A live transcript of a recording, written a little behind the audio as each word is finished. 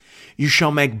You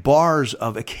shall make bars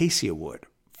of acacia wood,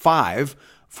 5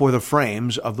 for the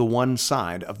frames of the one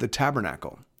side of the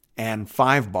tabernacle, and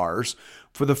 5 bars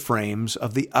for the frames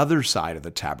of the other side of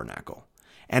the tabernacle,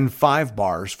 and 5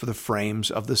 bars for the frames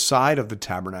of the side of the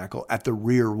tabernacle at the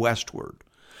rear westward.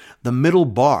 The middle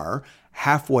bar,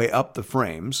 halfway up the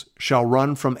frames, shall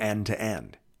run from end to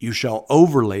end. You shall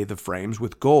overlay the frames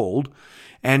with gold,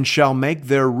 and shall make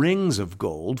their rings of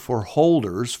gold for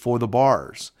holders for the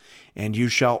bars, and you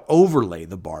shall overlay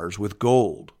the bars with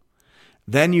gold.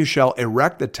 Then you shall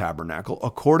erect the tabernacle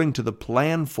according to the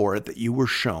plan for it that you were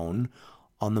shown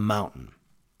on the mountain.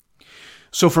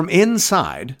 So from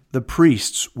inside, the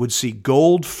priests would see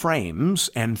gold frames,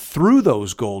 and through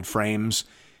those gold frames,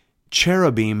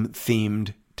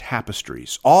 cherubim-themed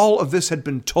tapestries. All of this had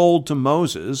been told to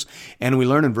Moses, and we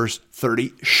learn in verse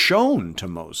 30, shown to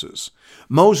Moses.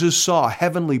 Moses saw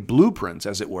heavenly blueprints,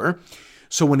 as it were.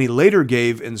 So when he later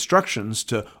gave instructions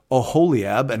to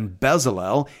Oholiab and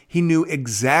Bezalel, he knew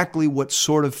exactly what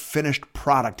sort of finished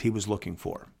product he was looking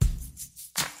for.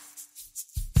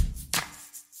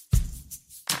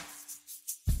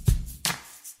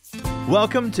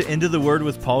 Welcome to Into the Word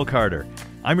with Paul Carter.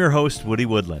 I'm your host, Woody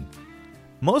Woodland.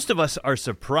 Most of us are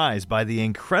surprised by the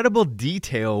incredible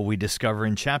detail we discover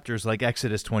in chapters like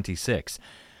Exodus 26.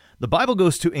 The Bible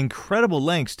goes to incredible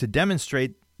lengths to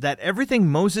demonstrate that everything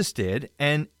Moses did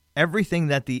and everything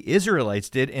that the Israelites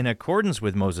did in accordance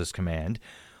with Moses' command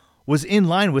was in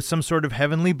line with some sort of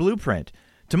heavenly blueprint.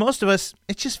 To most of us,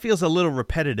 it just feels a little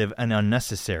repetitive and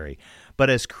unnecessary.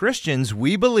 But as Christians,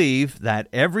 we believe that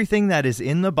everything that is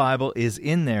in the Bible is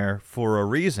in there for a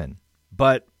reason.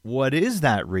 But what is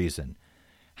that reason?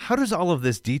 How does all of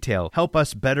this detail help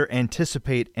us better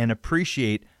anticipate and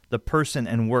appreciate the person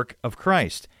and work of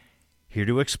Christ? Here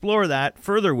to explore that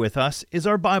further with us is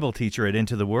our Bible teacher at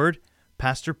Into the Word,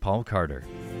 Pastor Paul Carter.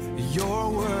 Your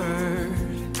word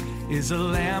is a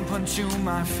lamp unto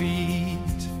my feet.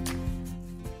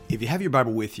 If you have your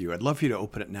Bible with you, I'd love for you to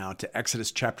open it now to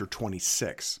Exodus chapter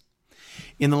 26.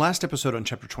 In the last episode on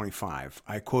chapter 25,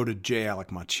 I quoted J.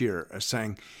 Alec Motyer as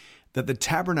saying that the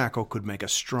tabernacle could make a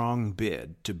strong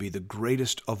bid to be the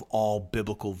greatest of all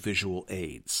biblical visual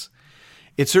aids.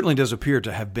 It certainly does appear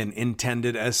to have been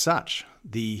intended as such.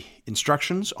 The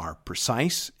instructions are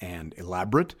precise and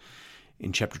elaborate.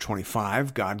 In chapter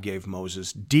 25, God gave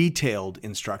Moses detailed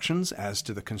instructions as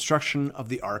to the construction of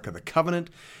the Ark of the Covenant,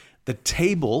 the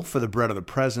table for the bread of the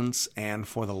presence, and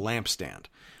for the lampstand.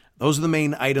 Those are the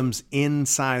main items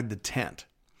inside the tent.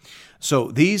 So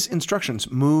these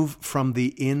instructions move from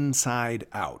the inside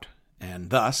out, and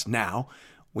thus now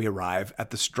we arrive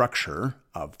at the structure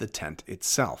of the tent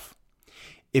itself.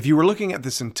 If you were looking at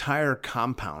this entire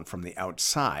compound from the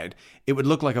outside, it would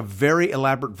look like a very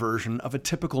elaborate version of a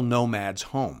typical nomad's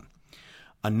home.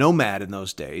 A nomad in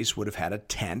those days would have had a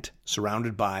tent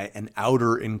surrounded by an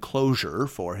outer enclosure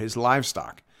for his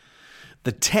livestock.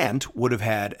 The tent would have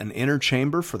had an inner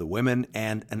chamber for the women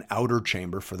and an outer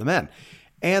chamber for the men.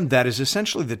 And that is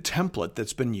essentially the template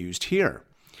that's been used here.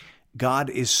 God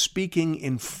is speaking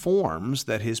in forms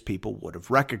that his people would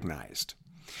have recognized.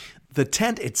 The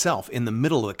tent itself in the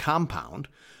middle of the compound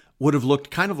would have looked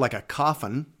kind of like a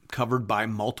coffin covered by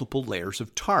multiple layers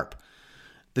of tarp.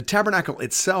 The tabernacle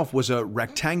itself was a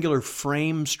rectangular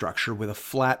frame structure with a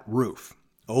flat roof,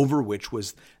 over which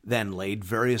was then laid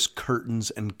various curtains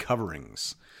and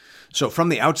coverings. So from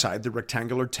the outside, the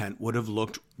rectangular tent would have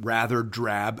looked rather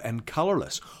drab and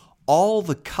colorless. All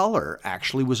the color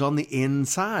actually was on the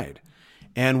inside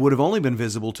and would have only been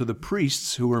visible to the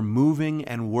priests who were moving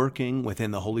and working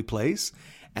within the holy place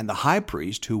and the high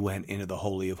priest who went into the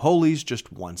Holy of Holies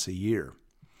just once a year.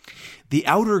 The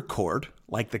outer court,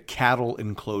 like the cattle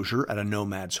enclosure at a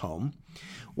nomad's home,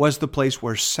 was the place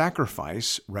where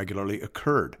sacrifice regularly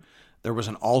occurred. There was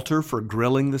an altar for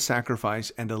grilling the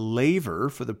sacrifice and a laver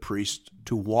for the priest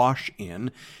to wash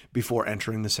in before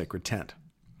entering the sacred tent.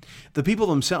 The people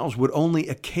themselves would only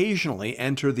occasionally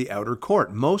enter the outer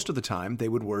court. Most of the time, they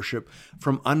would worship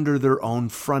from under their own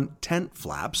front tent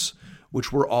flaps,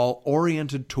 which were all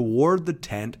oriented toward the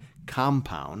tent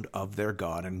compound of their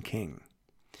God and King.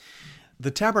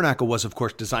 The tabernacle was, of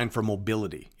course, designed for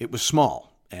mobility. It was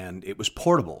small and it was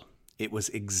portable. It was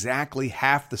exactly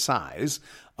half the size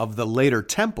of the later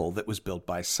temple that was built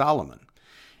by Solomon.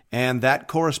 And that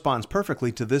corresponds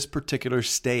perfectly to this particular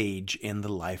stage in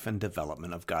the life and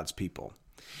development of God's people.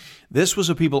 This was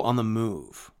a people on the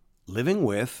move, living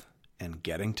with and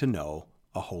getting to know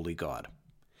a holy God.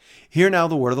 Hear now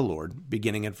the word of the Lord,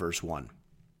 beginning at verse 1.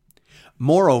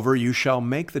 Moreover, you shall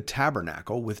make the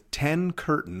tabernacle with 10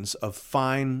 curtains of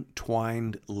fine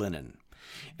twined linen,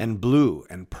 and blue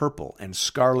and purple and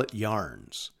scarlet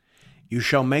yarns. You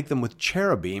shall make them with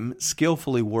cherubim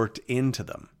skillfully worked into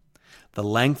them. The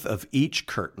length of each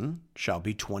curtain shall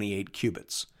be 28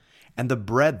 cubits, and the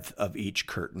breadth of each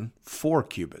curtain 4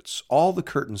 cubits. All the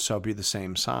curtains shall be the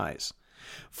same size.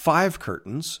 5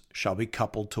 curtains shall be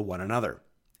coupled to one another,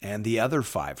 and the other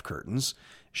 5 curtains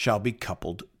shall be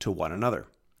coupled to one another.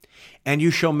 And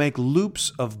you shall make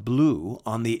loops of blue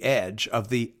on the edge of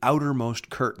the outermost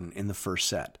curtain in the first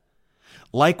set.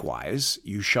 Likewise,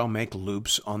 you shall make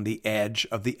loops on the edge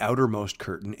of the outermost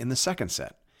curtain in the second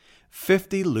set.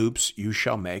 50 loops you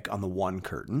shall make on the one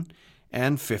curtain,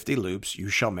 and 50 loops you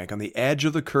shall make on the edge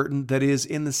of the curtain that is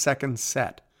in the second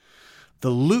set. The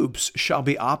loops shall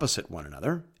be opposite one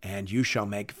another, and you shall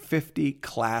make 50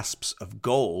 clasps of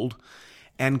gold,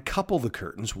 and couple the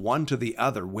curtains one to the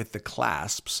other with the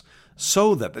clasps,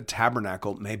 so that the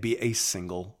tabernacle may be a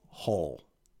single whole.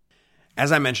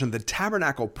 As I mentioned, the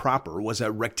tabernacle proper was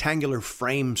a rectangular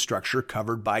frame structure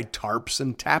covered by tarps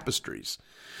and tapestries.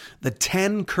 The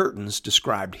 10 curtains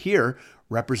described here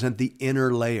represent the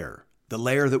inner layer, the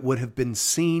layer that would have been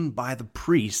seen by the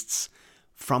priests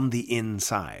from the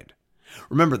inside.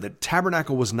 Remember, the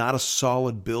tabernacle was not a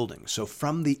solid building, so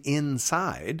from the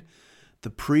inside, the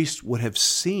priest would have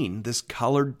seen this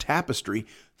colored tapestry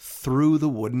through the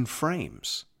wooden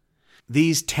frames.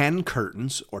 These 10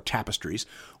 curtains, or tapestries,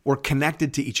 were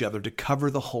connected to each other to cover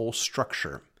the whole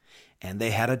structure, and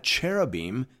they had a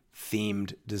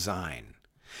cherubim-themed design.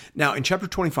 Now, in chapter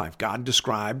 25, God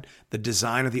described the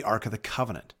design of the Ark of the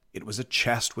Covenant. It was a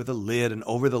chest with a lid, and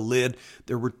over the lid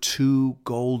there were 2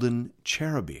 golden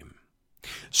cherubim.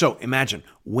 So imagine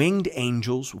winged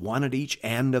angels, one at each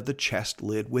end of the chest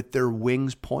lid, with their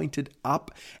wings pointed up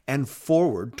and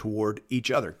forward toward each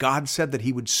other. God said that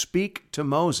he would speak to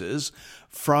Moses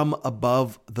from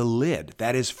above the lid,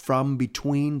 that is, from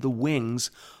between the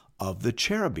wings of the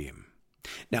cherubim.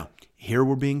 Now, here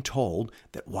we're being told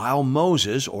that while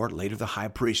Moses, or later the high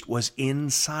priest, was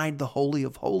inside the Holy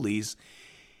of Holies,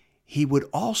 he would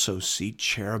also see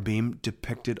cherubim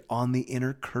depicted on the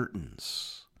inner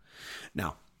curtains.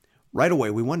 Now, right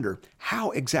away we wonder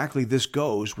how exactly this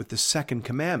goes with the second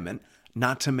commandment,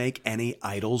 not to make any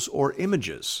idols or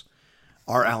images.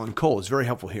 R. Alan Cole is very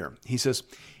helpful here. He says,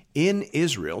 in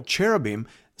Israel, cherubim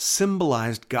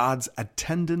symbolized God's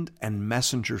attendant and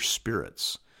messenger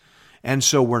spirits, and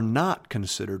so were not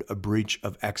considered a breach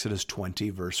of Exodus 20,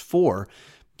 verse 4,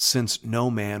 since no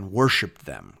man worshipped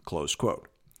them, close quote.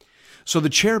 So the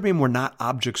cherubim were not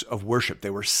objects of worship. They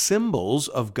were symbols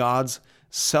of God's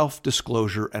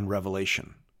self-disclosure and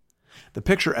revelation. The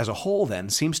picture as a whole, then,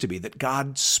 seems to be that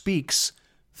God speaks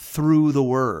through the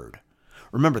Word.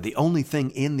 Remember, the only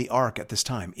thing in the ark at this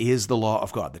time is the law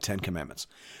of God, the 10 Commandments.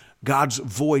 God's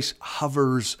voice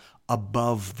hovers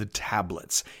above the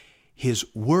tablets. His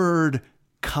Word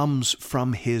comes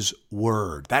from His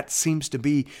Word. That seems to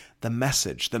be the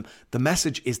message. The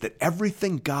message is that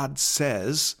everything God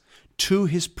says to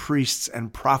his priests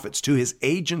and prophets, to his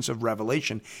agents of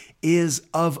revelation, is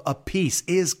of a piece,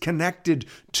 is connected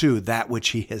to that which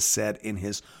he has said in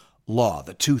his law.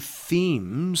 The two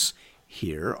themes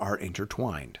here are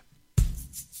intertwined.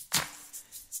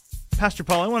 Pastor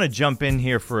Paul, I want to jump in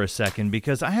here for a second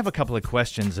because I have a couple of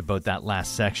questions about that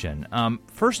last section.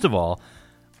 First of all,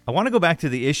 I want to go back to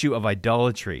the issue of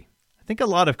idolatry. I think a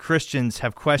lot of Christians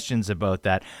have questions about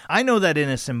that. I know that in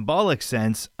a symbolic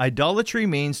sense, idolatry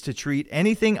means to treat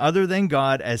anything other than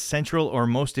God as central or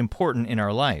most important in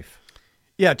our life.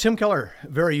 Yeah, Tim Keller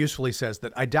very usefully says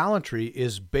that idolatry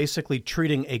is basically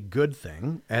treating a good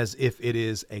thing as if it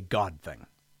is a God thing.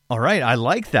 All right, I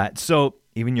like that. So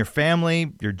even your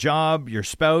family, your job, your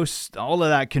spouse, all of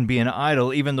that can be an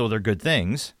idol, even though they're good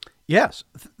things. Yes.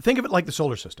 Think of it like the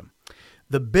solar system.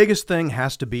 The biggest thing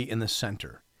has to be in the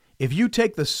center. If you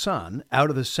take the sun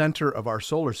out of the center of our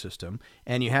solar system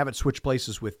and you have it switch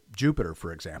places with Jupiter,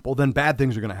 for example, then bad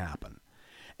things are going to happen.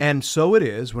 And so it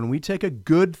is when we take a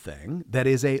good thing that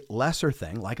is a lesser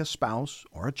thing, like a spouse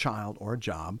or a child or a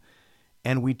job,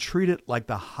 and we treat it like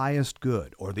the highest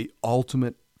good or the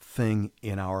ultimate thing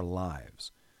in our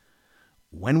lives.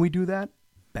 When we do that,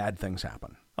 bad things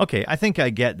happen. Okay, I think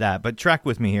I get that, but track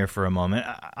with me here for a moment.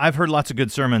 I've heard lots of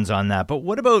good sermons on that, but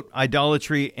what about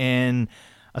idolatry in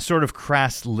a sort of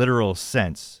crass, literal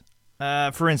sense?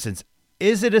 For instance,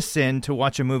 is it a sin to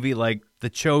watch a movie like The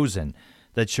Chosen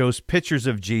that shows pictures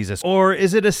of Jesus? Or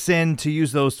is it a sin to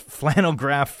use those flannel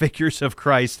graph figures of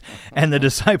Christ and the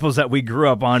disciples that we grew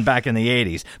up on back in the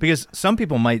 80s? Because some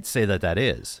people might say that that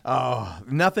is. Oh,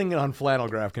 nothing on flannel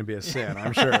graph can be a sin,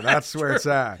 I'm sure. That's where it's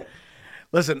at.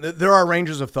 Listen, there are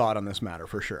ranges of thought on this matter,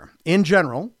 for sure. In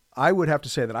general, I would have to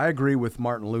say that I agree with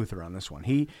Martin Luther on this one.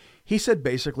 He He said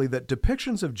basically that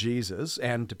depictions of Jesus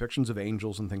and depictions of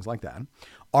angels and things like that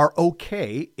are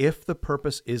okay if the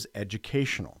purpose is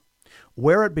educational.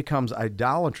 Where it becomes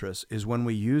idolatrous is when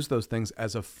we use those things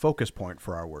as a focus point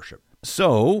for our worship.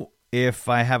 So, if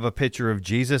I have a picture of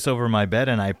Jesus over my bed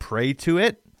and I pray to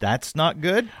it, that's not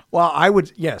good? Well, I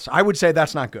would say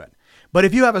that's not good. But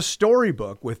if you have a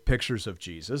storybook with pictures of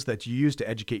Jesus that you use to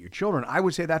educate your children, I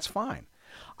would say that's fine.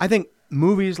 I think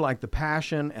movies like The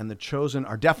Passion and The Chosen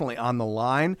are definitely on the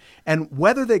line, and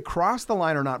whether they cross the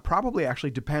line or not probably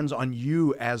actually depends on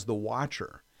you as the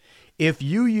watcher. If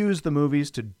you use the movies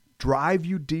to drive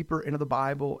you deeper into the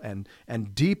Bible and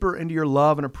deeper into your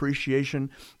love and appreciation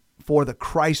for the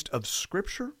Christ of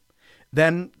Scripture,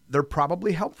 then they're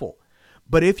probably helpful.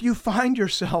 But if you find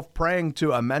yourself praying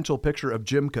to a mental picture of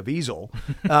Jim Caviezel,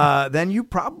 then you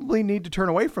probably need to turn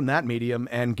away from that medium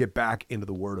and get back into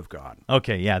the Word of God.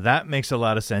 Okay, yeah, that makes a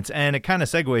lot of sense. And it kind of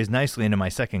segues nicely into my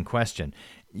second question.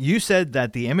 You said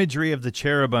that the imagery of the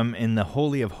cherubim in the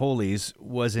Holy of Holies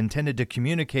was intended to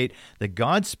communicate that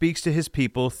God speaks to his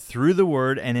people through the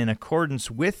Word and in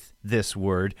accordance with this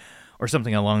Word, or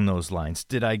something along those lines.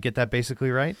 Did I get that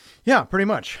basically right? Yeah, pretty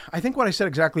much. I think what I said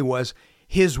exactly was,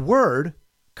 his Word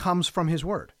comes from his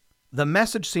Word. The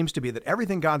message seems to be that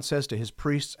everything God says to his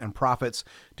priests and prophets,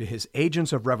 to his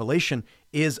agents of revelation,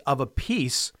 is of a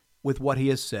piece with what he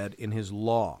has said in his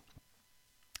law.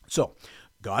 So,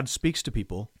 God speaks to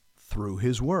people through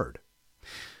his Word.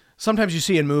 Sometimes you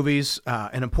see in movies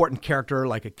an important character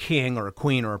like a king or a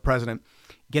queen or a president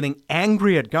getting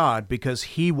angry at God because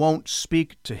he won't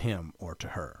speak to him or to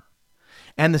her.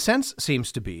 And the sense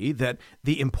seems to be that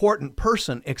the important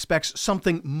person expects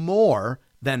something more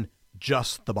than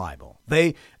just the Bible.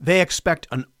 They expect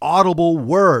an audible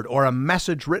word or a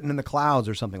message written in the clouds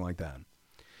or something like that.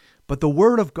 But the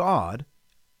Word of God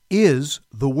is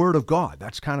the Word of God.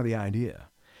 That's kind of the idea.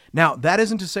 Now, that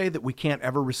isn't to say that we can't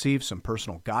ever receive some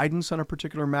personal guidance on a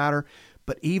particular matter,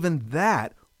 but even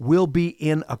that will be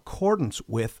in accordance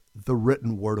with the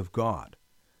written Word of God.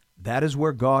 That is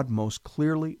where God most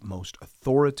clearly, most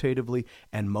authoritatively,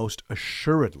 and most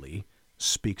assuredly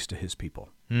speaks to his people.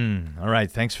 All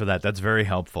right, thanks for that. That's very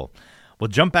helpful. We'll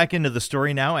jump back into the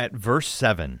story now at verse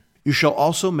 7. You shall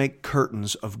also make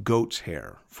curtains of goat's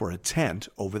hair for a tent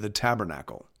over the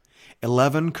tabernacle.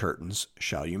 11 curtains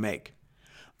shall you make.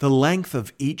 The length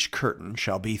of each curtain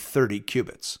shall be 30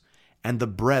 cubits, and the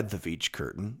breadth of each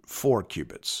curtain 4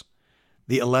 cubits.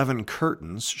 The 11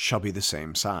 curtains shall be the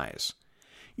same size.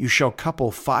 You shall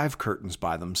couple 5 curtains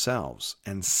by themselves,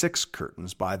 and 6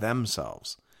 curtains by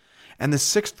themselves. And the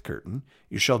 6th curtain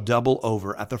you shall double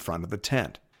over at the front of the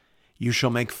tent. You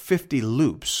shall make 50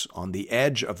 loops on the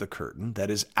edge of the curtain that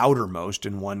is outermost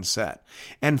in one set,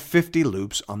 and 50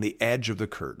 loops on the edge of the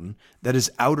curtain that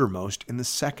is outermost in the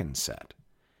second set.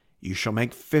 You shall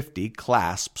make 50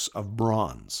 clasps of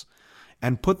bronze,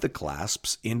 and put the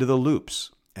clasps into the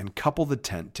loops, and couple the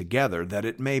tent together that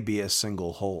it may be a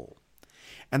single whole.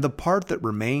 And the part that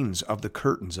remains of the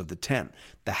curtains of the tent,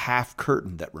 the half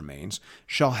curtain that remains,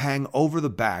 shall hang over the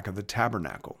back of the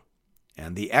tabernacle.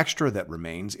 And the extra that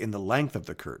remains in the length of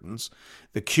the curtains,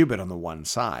 the cubit on the one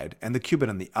side and the cubit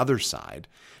on the other side,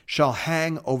 shall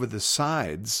hang over the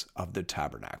sides of the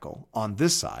tabernacle on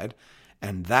this side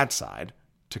and that side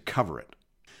to cover it.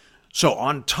 So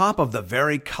on top of the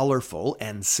very colorful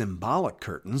and symbolic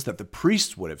curtains that the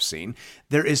priests would have seen,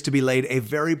 there is to be laid a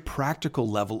very practical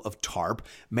level of tarp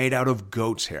made out of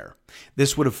goat's hair.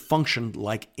 This would have functioned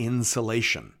like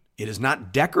insulation. It is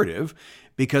not decorative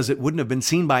because it wouldn't have been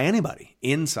seen by anybody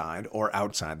inside or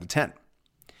outside the tent.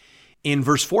 In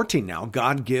verse 14 now,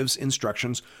 God gives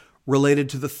instructions related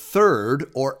to the third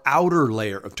or outer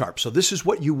layer of tarp. So this is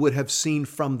what you would have seen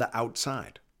from the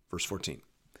outside. Verse 14.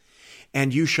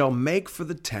 And you shall make for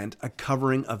the tent a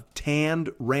covering of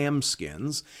tanned ram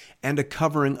skins and a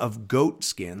covering of goat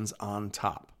skins on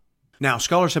top. Now,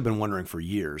 scholars have been wondering for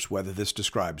years whether this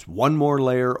describes one more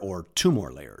layer or 2 more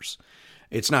layers.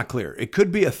 It's not clear. It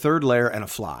could be a third layer and a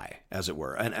fly, as it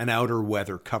were, an outer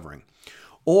weather covering.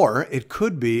 Or it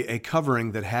could be a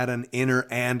covering that had an inner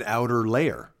and outer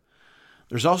layer.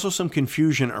 There's also some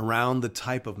confusion around the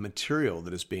type of material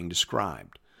that is being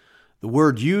described. The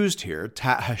word used here,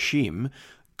 tahashim,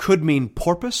 could mean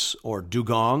porpoise or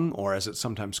dugong, or as it's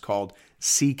sometimes called,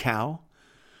 sea cow.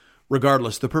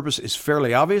 Regardless, the purpose is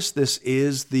fairly obvious. This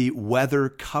is the weather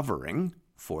covering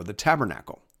for the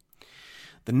tabernacle.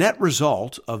 The net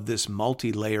result of this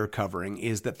multi-layer covering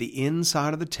is that the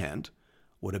inside of the tent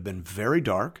would have been very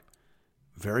dark,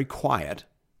 very quiet,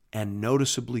 and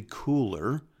noticeably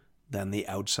cooler than the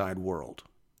outside world.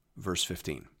 Verse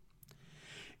 15.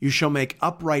 You shall make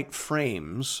upright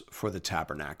frames for the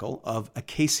tabernacle of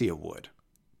acacia wood.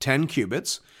 10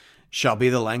 cubits shall be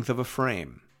the length of a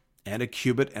frame, and 1.5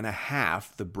 cubits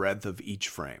the breadth of each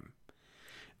frame.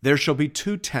 There shall be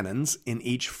 2 tenons in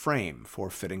each frame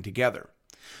for fitting together.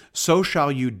 So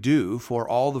shall you do for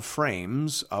all the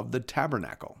frames of the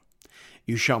tabernacle.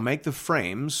 You shall make the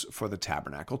frames for the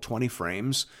tabernacle, 20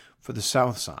 frames for the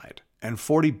south side, and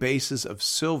 40 bases of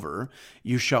silver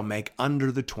you shall make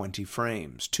under the 20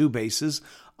 frames, 2 bases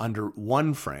under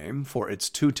one frame for its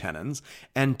 2 tenons,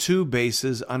 and 2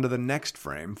 bases under the next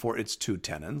frame for its 2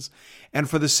 tenons, and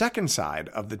for the second side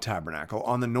of the tabernacle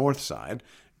on the north side,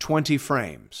 20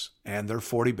 frames, and their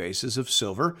 40 bases of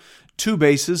silver, 2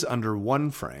 bases under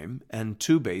one frame, and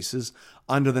 2 bases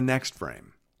under the next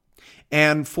frame.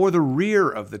 And for the rear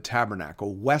of the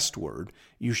tabernacle westward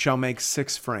you shall make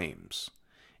 6 frames,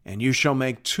 and you shall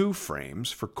make 2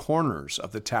 frames for corners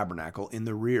of the tabernacle in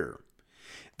the rear.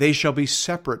 They shall be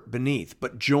separate beneath,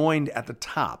 but joined at the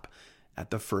top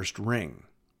at the first ring.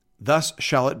 Thus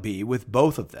shall it be with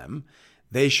both of them.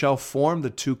 They shall form the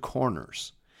 2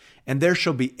 corners. And there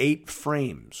shall be 8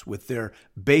 frames with their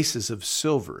bases of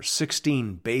silver,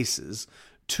 16 bases,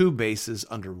 2 bases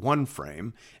under one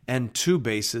frame, and 2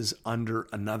 bases under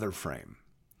another frame.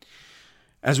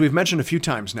 As we've mentioned a few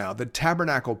times now, the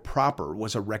tabernacle proper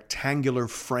was a rectangular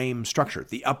frame structure.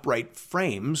 The upright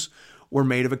frames were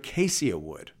made of acacia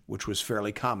wood, which was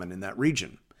fairly common in that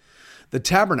region. The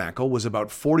tabernacle was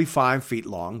about 45 feet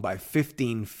long by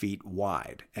 15 feet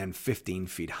wide and 15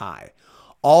 feet high.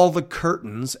 All the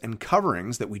curtains and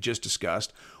coverings that we just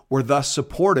discussed were thus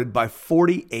supported by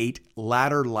 48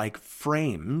 ladder-like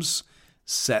frames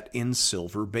set in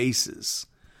silver bases.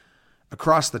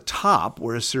 Across the top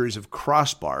were a series of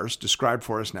crossbars described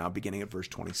for us now beginning at verse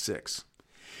 26.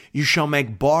 You shall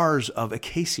make bars of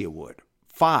acacia wood,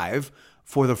 5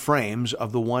 for the frames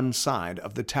of the one side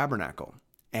of the tabernacle,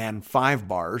 and 5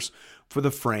 bars for the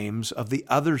frames of the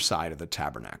other side of the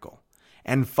tabernacle,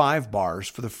 and 5 bars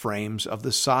for the frames of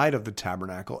the side of the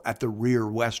tabernacle at the rear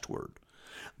westward.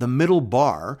 The middle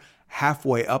bar,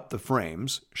 halfway up the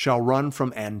frames, shall run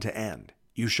from end to end.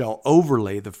 You shall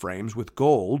overlay the frames with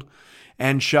gold,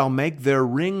 and shall make their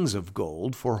rings of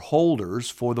gold for holders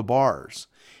for the bars,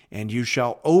 and you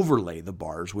shall overlay the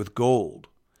bars with gold.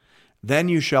 Then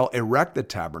you shall erect the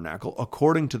tabernacle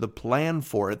according to the plan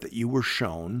for it that you were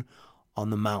shown on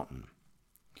the mountain.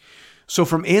 So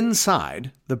from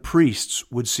inside, the priests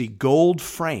would see gold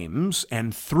frames,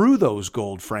 and through those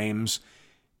gold frames,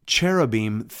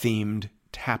 cherubim-themed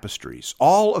tapestries.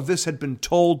 All of this had been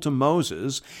told to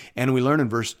Moses, and we learn in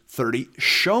verse 30,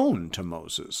 shown to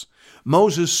Moses.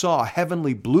 Moses saw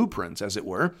heavenly blueprints, as it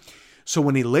were. So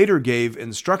when he later gave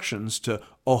instructions to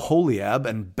Oholiab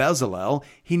and Bezalel,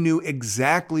 he knew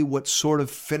exactly what sort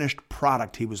of finished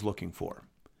product he was looking for.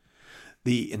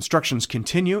 The instructions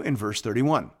continue in verse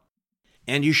 31.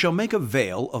 And you shall make a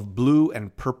veil of blue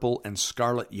and purple and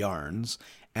scarlet yarns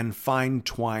and fine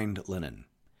twined linen.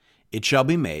 It shall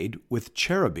be made with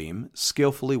cherubim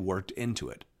skillfully worked into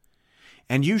it.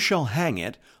 And you shall hang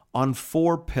it on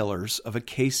 4 pillars of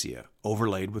acacia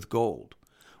overlaid with gold,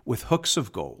 with hooks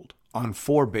of gold on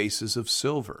 4 bases of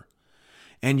silver.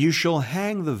 And you shall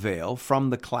hang the veil from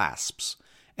the clasps,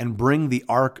 and bring the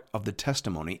ark of the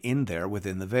testimony in there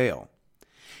within the veil.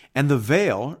 And the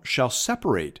veil shall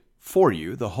separate for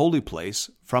you the holy place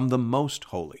from the most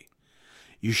holy.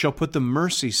 You shall put the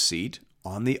mercy seat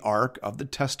on the ark of the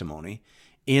testimony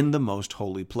in the most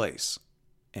holy place.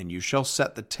 And you shall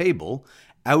set the table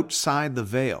outside the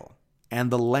veil, and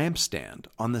the lampstand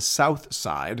on the south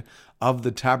side of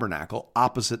the tabernacle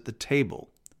opposite the table.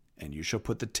 And you shall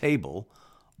put the table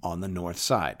on the north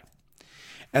side.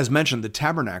 As mentioned, the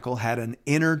tabernacle had an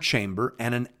inner chamber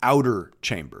and an outer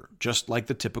chamber, just like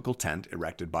the typical tent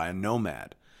erected by a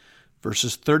nomad.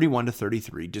 Verses 31 to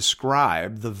 33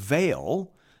 describe the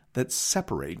veil that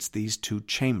separates these 2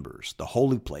 chambers, the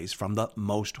holy place from the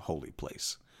most holy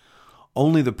place.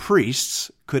 Only the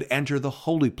priests could enter the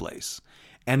holy place,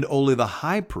 and only the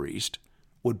high priest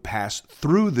would pass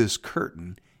through this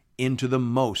curtain into the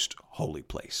most holy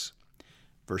place.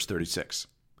 Verse 36.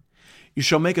 You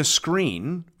shall make a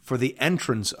screen for the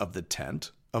entrance of the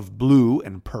tent of blue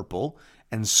and purple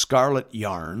and scarlet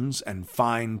yarns and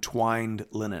fine twined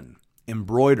linen,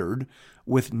 embroidered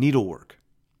with needlework.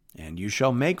 And you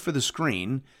shall make for the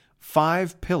screen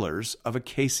 5 pillars of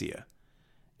acacia,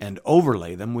 and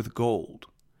overlay them with gold.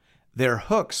 Their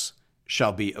hooks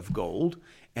shall be of gold,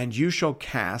 and you shall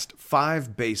cast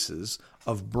 5 bases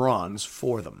of bronze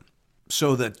for them.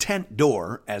 So the tent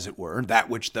door, as it were, that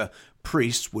which the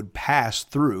priests would pass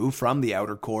through from the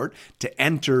outer court to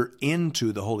enter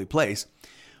into the holy place,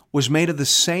 was made of the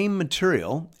same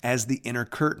material as the inner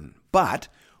curtain, but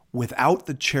without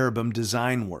the cherubim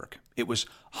design work. It was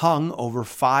hung over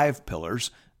 5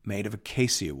 pillars made of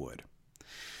acacia wood.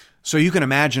 So you can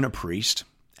imagine a priest,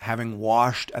 having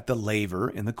washed at the laver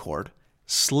in the court,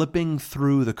 slipping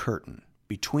through the curtain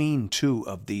between 2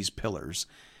 of these pillars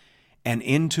and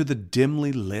into the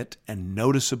dimly lit and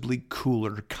noticeably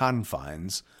cooler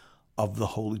confines of the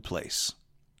holy place.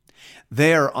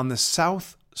 There, on the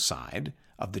south side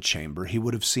of the chamber, he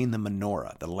would have seen the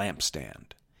menorah, the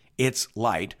lampstand. Its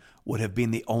light would have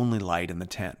been the only light in the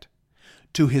tent.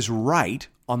 To his right,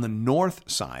 on the north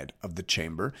side of the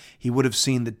chamber, he would have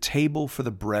seen the table for the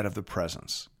bread of the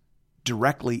presence.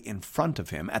 Directly in front of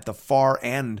him, at the far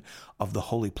end of the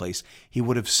holy place, he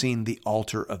would have seen the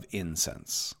altar of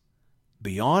incense.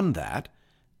 Beyond that,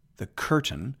 the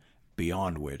curtain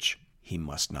beyond which he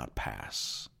must not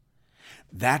pass.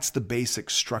 That's the basic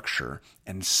structure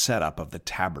and setup of the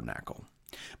tabernacle.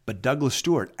 But Douglas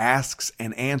Stewart asks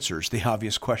and answers the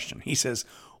obvious question. He says,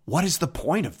 what is the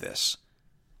point of this?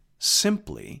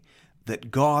 Simply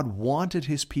that God wanted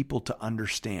his people to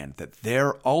understand that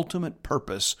their ultimate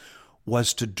purpose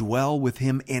was to dwell with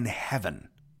him in heaven,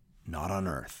 not on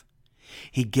earth.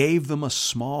 He gave them a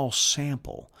small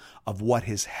sample of what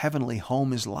his heavenly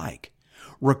home is like,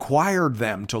 required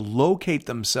them to locate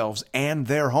themselves and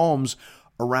their homes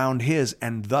around his,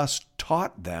 and thus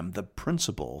taught them the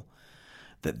principle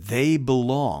that they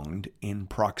belonged in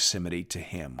proximity to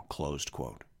him, closed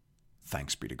quote.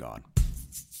 Thanks be to God.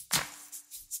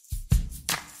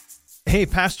 Hey,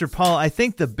 Pastor Paul, I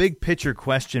think the big picture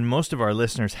question most of our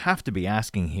listeners have to be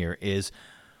asking here is,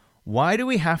 why do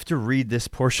we have to read this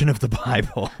portion of the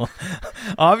Bible?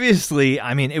 Obviously,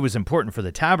 I mean, it was important for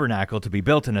the tabernacle to be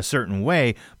built in a certain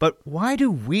way, but why do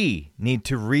we need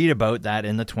to read about that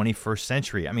in the 21st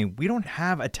century? I mean, we don't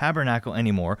have a tabernacle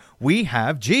anymore. We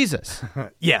have Jesus.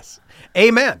 Yes.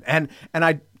 Amen. And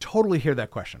I totally hear that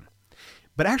question.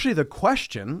 But actually, the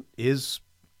question is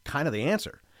kind of the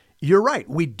answer. You're right.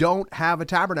 We don't have a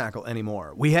tabernacle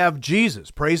anymore. We have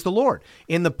Jesus. Praise the Lord.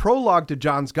 In the prologue to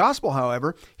John's Gospel,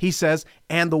 however, he says,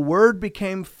 "And the Word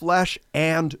became flesh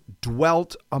and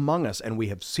dwelt among us, and we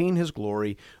have seen his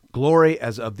glory, glory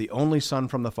as of the only Son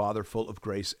from the Father, full of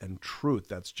grace and truth."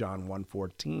 That's John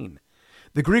 1:14.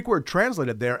 The Greek word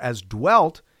translated there as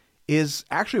dwelt is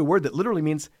actually a word that literally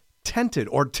means tented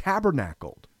or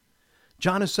tabernacled.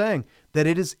 John is saying that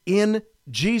it is in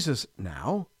Jesus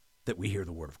now that we hear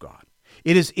the word of God.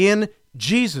 It is in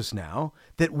Jesus now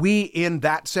that we, in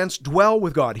that sense, dwell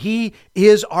with God. He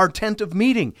is our tent of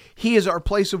meeting. He is our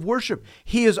place of worship.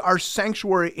 He is our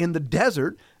sanctuary in the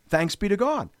desert. Thanks be to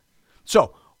God.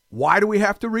 So, why do we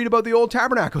have to read about the old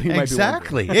tabernacle? You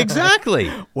Exactly. Might be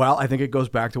Exactly. Well, I think it goes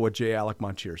back to what J. Alec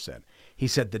Motyer said. He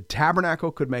said the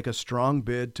tabernacle could make a strong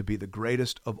bid to be the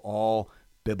greatest of all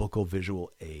biblical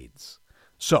visual aids.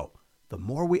 So, the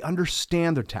more we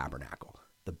understand the tabernacle,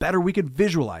 the better we can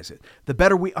visualize it, the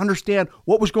better we understand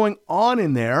what was going on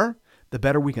in there, the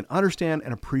better we can understand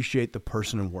and appreciate the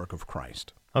person and work of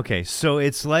Christ. Okay, so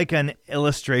it's like an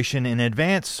illustration in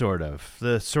advance, sort of.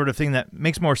 The sort of thing that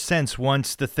makes more sense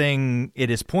once the thing it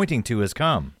is pointing to has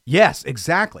come. Yes,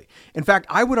 exactly. In fact,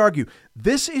 I would argue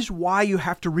this is why you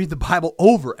have to read the Bible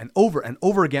over and over and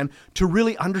over again to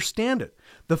really understand it.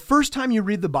 The first time you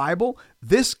read the Bible,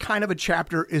 this kind of a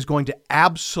chapter is going to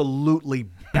absolutely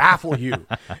baffle you.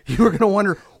 You're going to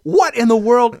wonder, what in the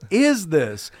world is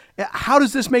this? How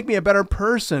does this make me a better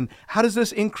person? How does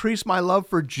this increase my love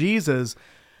for Jesus?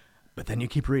 But then you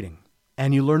keep reading,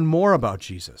 and you learn more about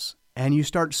Jesus, and you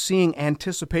start seeing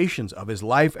anticipations of his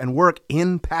life and work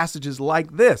in passages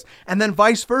like this, and then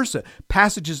vice versa.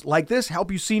 Passages like this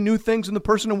help you see new things in the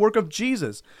person and work of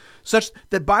Jesus, such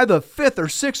that by the 5th or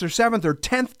 6th or 7th or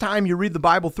 10th time you read the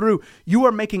Bible through, you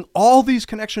are making all these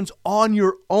connections on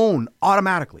your own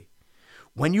automatically.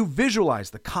 When you visualize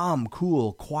the calm,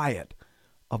 cool, quiet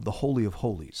of the Holy of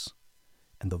Holies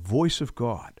and the voice of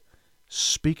God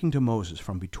speaking to Moses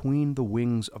from between the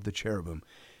wings of the cherubim,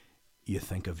 you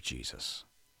think of Jesus,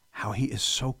 how he is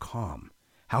so calm,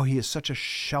 how he is such a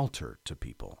shelter to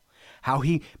people, how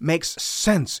he makes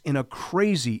sense in a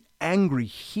crazy, angry,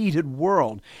 heated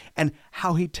world, and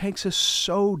how he takes us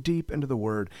so deep into the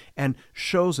Word and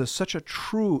shows us such a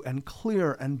true and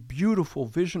clear and beautiful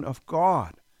vision of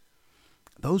God.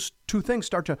 Those two things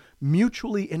start to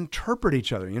mutually interpret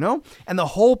each other, and the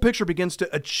whole picture begins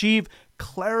to achieve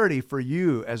clarity for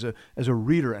you as a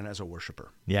reader and as a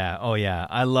worshiper. Yeah, oh yeah,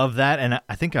 I love that, and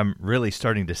I think I'm really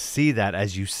starting to see that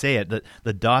as you say it, that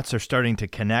the dots are starting to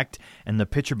connect, and the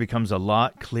picture becomes a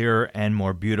lot clearer and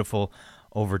more beautiful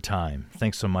over time.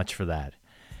 Thanks so much for that.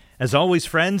 As always,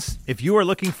 friends, if you are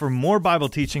looking for more Bible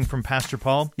teaching from Pastor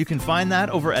Paul, you can find that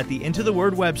over at the Into the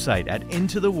Word website at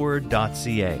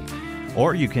intotheword.ca.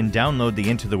 Or you can download the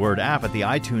Into the Word app at the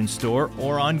iTunes Store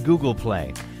or on Google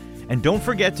Play. And don't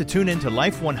forget to tune in to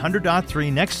Life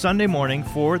 100.3 next Sunday morning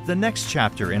for the next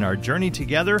chapter in our journey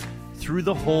together through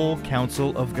the whole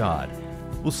counsel of God.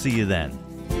 We'll see you then.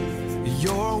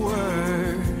 Your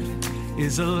word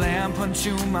is a lamp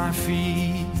unto my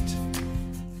feet